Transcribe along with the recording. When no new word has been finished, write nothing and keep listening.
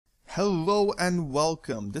Hello and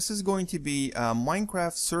welcome. This is going to be a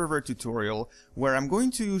Minecraft server tutorial where I'm going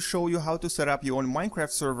to show you how to set up your own Minecraft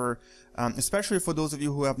server, especially for those of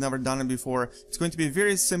you who have never done it before. It's going to be a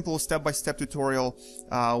very simple step-by-step tutorial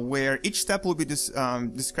where each step will be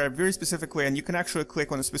described very specifically, and you can actually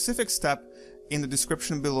click on a specific step in the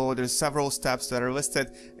description below. There's several steps that are listed,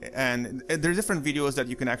 and there are different videos that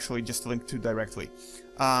you can actually just link to directly.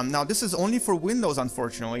 Now this is only for Windows,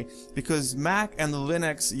 unfortunately, because Mac and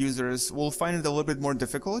Linux users will find it a little bit more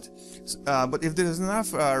difficult. But if there's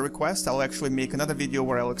enough requests, I'll actually make another video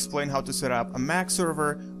where I'll explain how to set up a Mac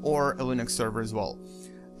server or a Linux server as well.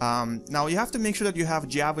 Now you have to make sure that you have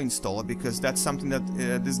Java installed, because that's something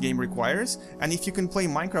that this game requires. And if you can play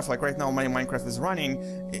Minecraft, like right now my Minecraft is running,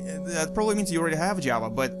 that probably means you already have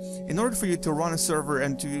Java. But in order for you to run a server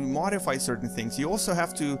and to modify certain things, you also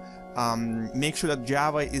have to make sure that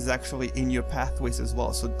Java is actually in your pathways as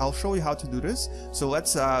well. So I'll show you how to do this. So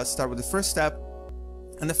let's start with the first step.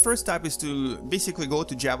 And the first step is to basically go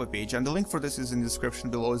to Java page, and the link for this is in the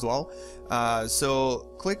description below as well.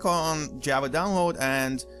 So click on Java download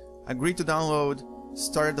and agree to download,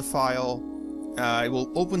 start the file. It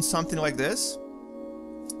will open something like this.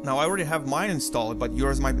 Now I already have mine installed, but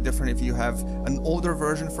yours might be different if you have an older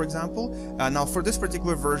version, for example. Now for this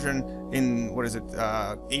particular version in, what is it,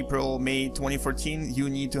 April, May 2014, you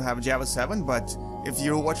need to have Java 7, but if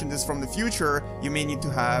you're watching this from the future, you may need to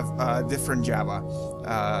have different Java,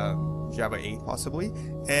 Java 8 possibly.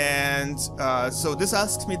 And so this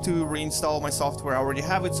asks me to reinstall my software. I already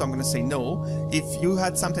have it, so I'm going to say no. If you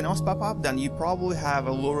had something else pop up, then you probably have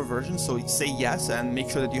a lower version, so say yes and make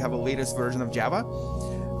sure that you have a latest version of Java.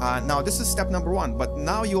 Now this is step number one, but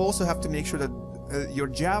now you also have to make sure that your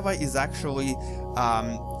Java is actually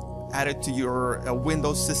added to your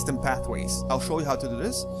Windows system pathways. I'll show you how to do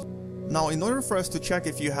this. Now, in order for us to check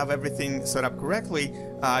if you have everything set up correctly,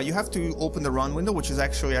 you have to open the run window, which is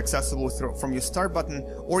actually accessible from your start button,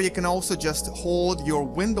 or you can also just hold your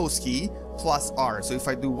Windows key plus R. So if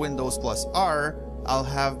I do Windows plus R, I'll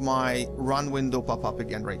have my run window pop up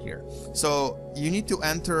again right here. So you need to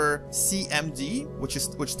enter CMD, which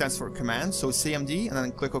stands for command. So CMD, and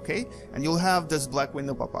then click OK, and you'll have this black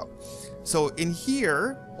window pop up. So in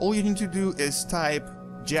here, all you need to do is type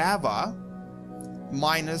Java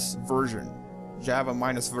minus version,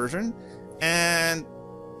 and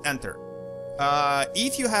enter.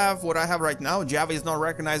 If you have what I have right now, Java is not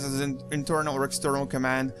recognized as an internal or external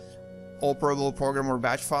command, operable program or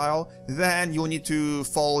batch file, then you'll need to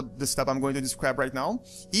follow the step I'm going to describe right now.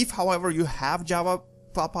 If, however, you have Java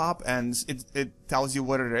pop up and it tells you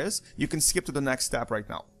what it is, you can skip to the next step right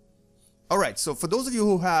now. Alright, so for those of you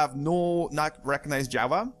who have not recognized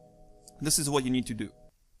Java, this is what you need to do.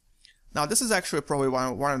 Now this is actually probably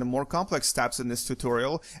one of the more complex steps in this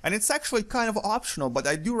tutorial, and it's actually kind of optional, but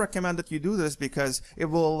I do recommend that you do this because it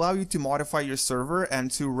will allow you to modify your server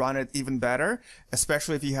and to run it even better,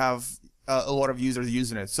 especially if you have a lot of users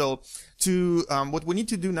using it. So what we need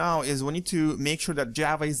to do now is we need to make sure that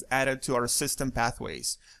Java is added to our system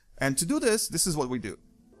pathways. And to do this, this is what we do.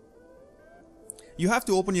 You have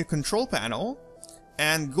to open your control panel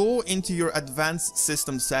and go into your advanced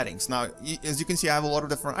system settings. Now, as you can see, I have a lot of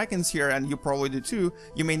different icons here, and you probably do too.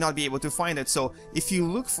 You may not be able to find it. So if you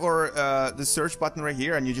look for the search button right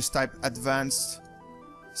here and you just type advanced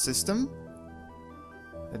system.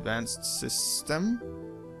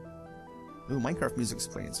 Ooh, Minecraft music is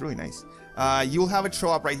playing. It's really nice. You'll have it show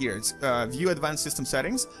up right here. It's view advanced system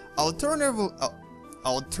settings.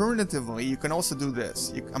 Alternatively, you can also do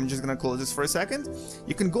this. I'm just going to close this for a second.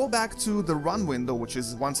 You can go back to the run window, which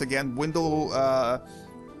is once again Windows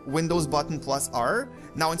button plus R.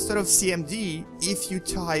 Now instead of CMD, if you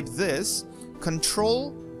type this,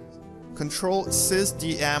 control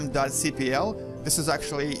sysdm.cpl, this is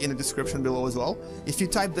actually in the description below as well. If you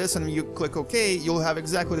type this and you click OK, you'll have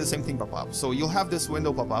exactly the same thing pop up. So you'll have this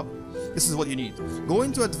window pop up. This is what you need. Go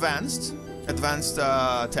into advanced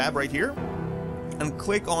tab right here, and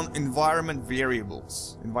click on environment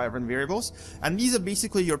variables, and these are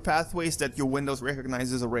basically your pathways that your Windows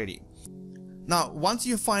recognizes already. Now, once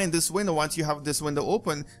you find this window, once you have this window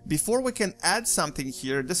open, before we can add something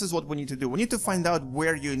here, this is what we need to do. We need to find out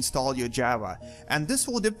where you install your Java, and this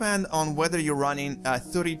will depend on whether you're running a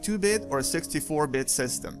 32-bit or a 64-bit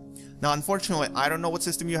system. Now, unfortunately, I don't know what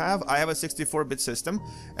system you have. I have a 64-bit system,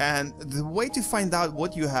 and the way to find out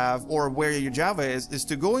what you have or where your Java is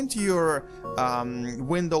to go into your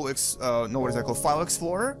File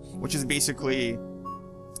Explorer, which is basically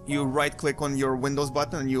you right-click on your Windows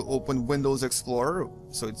button and you open Windows Explorer,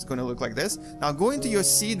 so it's going to look like this. Now, go into your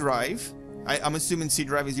C drive I'm assuming C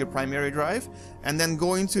drive is your primary drive, and then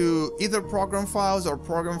going to either program files or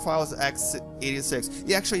program files x86.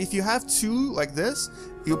 Yeah, actually, if you have two like this,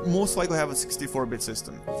 you most likely have a 64-bit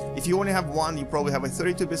system. If you only have one, you probably have a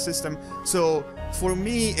 32-bit system. So for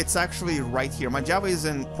me, it's actually right here. My Java is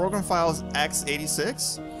in program files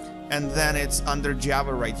x86, and then it's under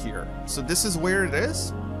Java right here. So this is where it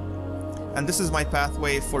is, and this is my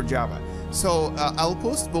pathway for Java. So I'll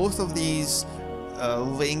post both of these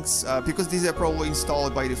links because these are probably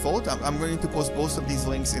installed by default. I'm going to post both of these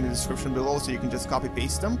links in the description below, so you can just copy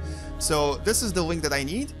paste them. So this is the link that I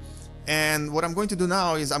need, and what I'm going to do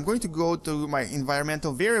now is I'm going to go to my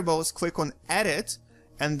environmental variables, click on edit,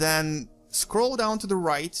 and then scroll down to the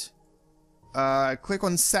right, click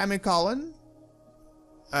on semicolon,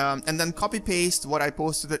 and then copy paste what I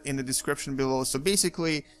posted in the description below. So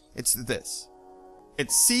basically it's this.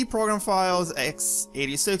 It's C program files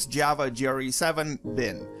x86 Java GRE7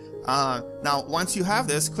 bin. Now once you have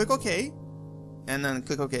this, click OK, and then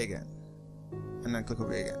click OK again, and then click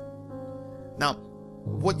OK again. Now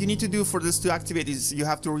what you need to do for this to activate is you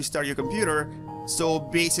have to restart your computer. So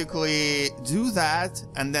basically do that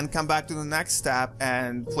and then come back to the next step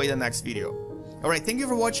and play the next video. Alright, thank you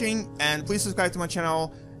for watching, and please subscribe to my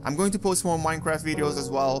channel. I'm going to post more Minecraft videos as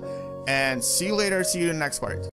well, and see you later. See you in the next part.